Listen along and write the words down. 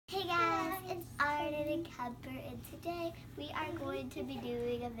and Kemper, and today we are going to be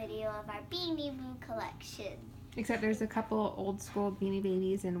doing a video of our Beanie Boo collection. Except there's a couple old school Beanie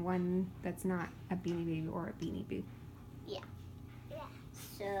Babies and one that's not a Beanie Baby or a Beanie Boo. Yeah.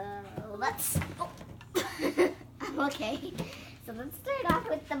 So let's. Oh. Okay. So let's start off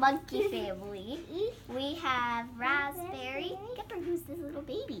with the monkey family. We have Raspberry. Kemper, who's this little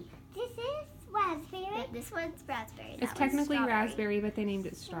baby? This is Raspberry. This one's Raspberry. It's technically Raspberry, but they named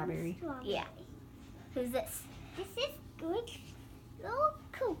it Strawberry. Yeah. Who's this? This is good. Little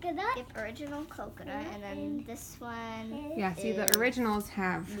coconut. Yep, original coconut, and then this one. Yeah, see, the originals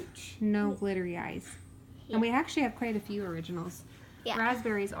have no glittery eyes. Yeah. And we actually have quite a few originals. Yeah.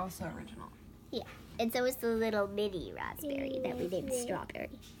 Raspberry's also original. Yeah. And so is the little mini Raspberry that we named Strawberry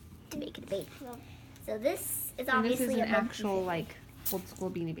to make it a baby. So this is And obviously this is an a monkey actual, thing. like, old school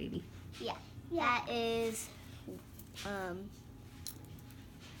Beanie Baby. Yeah. That is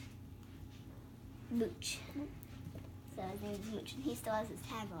Mooch. So his name is Mooch, and he still has his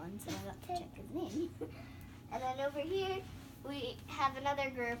tag on, so I got to check his name. And then over here, we have another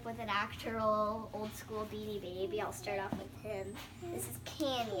group with an actual old school Beanie Baby. I'll start off with him. This is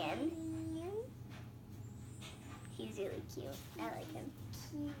Canyon. He's really cute. I like him.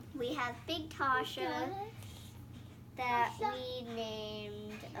 We have Big Tasha that we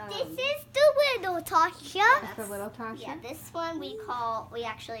named. This is the little Tasha. That's the little Tasha? Yeah, this one we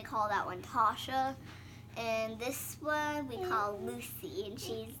actually call that one Tasha. And this one we call Lucy, and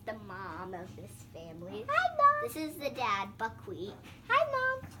she's the mom of this family. Hi, Mom. This is the dad, Buckwheat. Hi,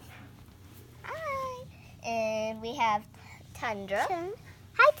 Mom. Hi. And we have Tundra.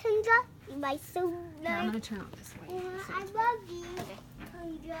 Hi, Tundra. My so Here, I'm nice. going to turn on this way. I love you. Okay.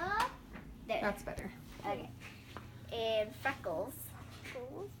 Tundra. There. That's better. Okay. And Freckles.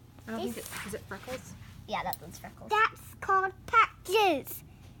 I don't think is it Freckles? Yeah, that one's Freckles. That's called Patches.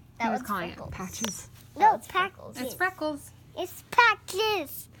 That I was one's calling Freckles. it Patches. No, It's Freckles. It's Freckles. It's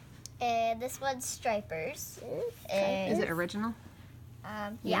Patches. And this one's Stripers. And Is it original?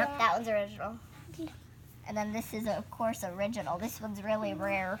 yeah, Yep. that one's original. And then this is, of course, original. This one's really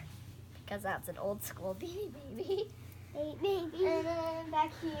rare because that's an old school Beanie Baby. Baby. And then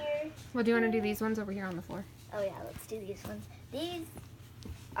back here. Well, do you want to do these ones over here on the floor? Oh, yeah, let's do these ones. These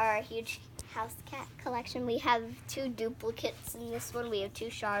are a huge house cat collection. We have 2 duplicates in this one. We have 2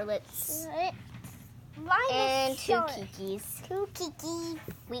 Charlottes and 2 Kikis. 2 Kiki.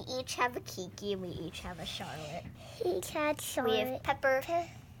 We each have a Kiki and we each have a Charlotte. Each had We Charlotte. have Pepper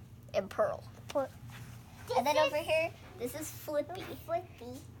and Pearl. And then over here, this is Flippy.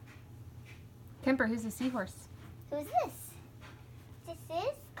 Kemper, who's the seahorse? Who's this? This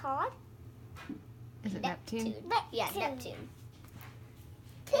is called Is it Neptune? Yeah, Neptune.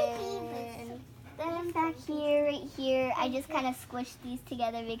 Pinky. And then back here, right here, I just kind of squished these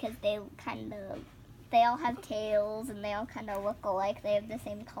together because they all have tails and they all kind of look alike. They have the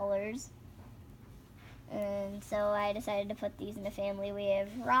same colors. And so I decided to put these in a family. We have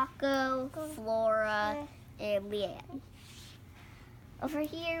Rocco, Flora, and Leanne. Over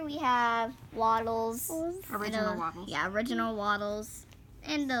here we have Waddles. Original Waddles. Yeah, original Waddles.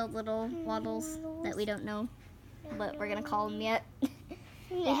 And the little Waddles that we don't know what we're going to call them yet.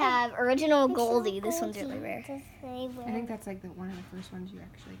 We have original Goldie. This one's really rare. I think that's like one of the first ones you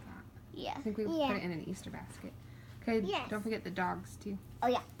actually got. Yeah. I think we put it in an Easter basket. Okay, Yes. don't forget the dogs too. Oh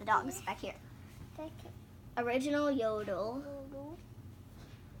yeah, the dog's back here. Original Yodel.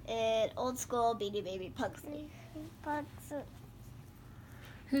 And old school Beanie Baby Pugsley.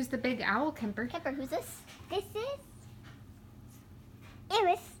 Who's the big owl, Kemper? Kemper, who's this? This is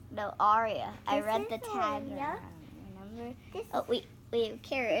Iris. No, Aria. I This read is the tag. Aria. Remember? This Oh, we have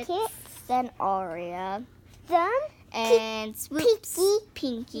Carrots. Carrots. Then Aria. Then And Swoops.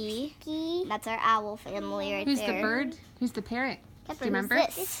 Pinky. That's our owl family right Who's there. the bird? Who's the parrot? Kemper, Do you remember?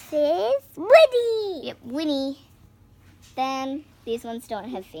 who's this? this is Woody. Yep, Winnie. Then these ones don't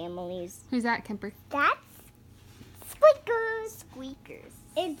have families. Who's that, Kemper? That's Squeakers. Squeakers.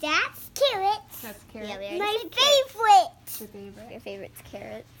 And that's Carrots. That's Yeah, we already My said Carrots. favorite. Your favorite. Your favorite's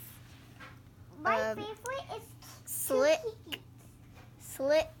Carrots. My favorite is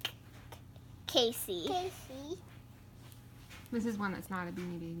Slick. Casey. Casey. This is one that's not a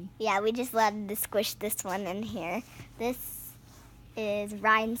Beanie Baby. Yeah, we just let to squish this one in here. This is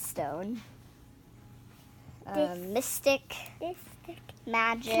Rhinestone. Mystic,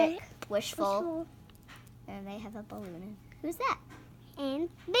 Magic, Wishful, and they have a balloon in. Who's that? And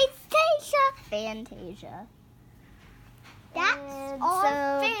Fantasia. Fantasia. That's And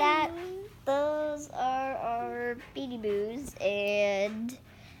our so family. those are our Beanie Boos, and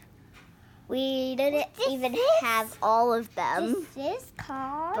we didn't even have all of them, This is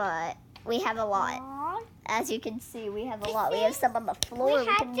called but we have a lot. As you can see, we have a lot. We have some on the floor. We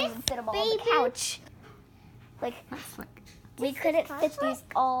have couldn't this even fit them all on the baby. couch. Like, That's slick. we couldn't fit these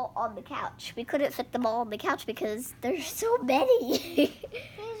all on the couch. We couldn't fit them all on the couch because there's so many.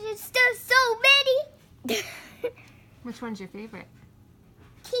 There's just so many. Which one's your favorite?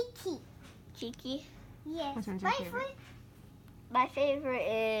 Kiki. Cheeky. Yes. Which one's your My favorite? My favorite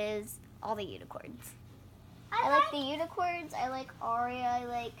is all the unicorns. I like the unicorns. I like Aria. I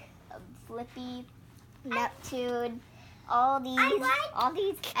like Flippy, Neptune. All these. I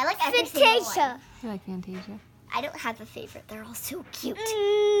I like every single one. Fantasia. I like Fantasia. I don't have a favorite. They're all so cute.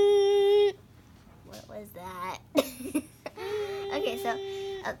 What was that? Okay, so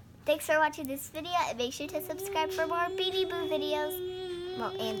thanks for watching this video, and make sure to subscribe for more Beanie Boo videos. Well,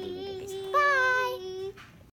 and Beanie Baby.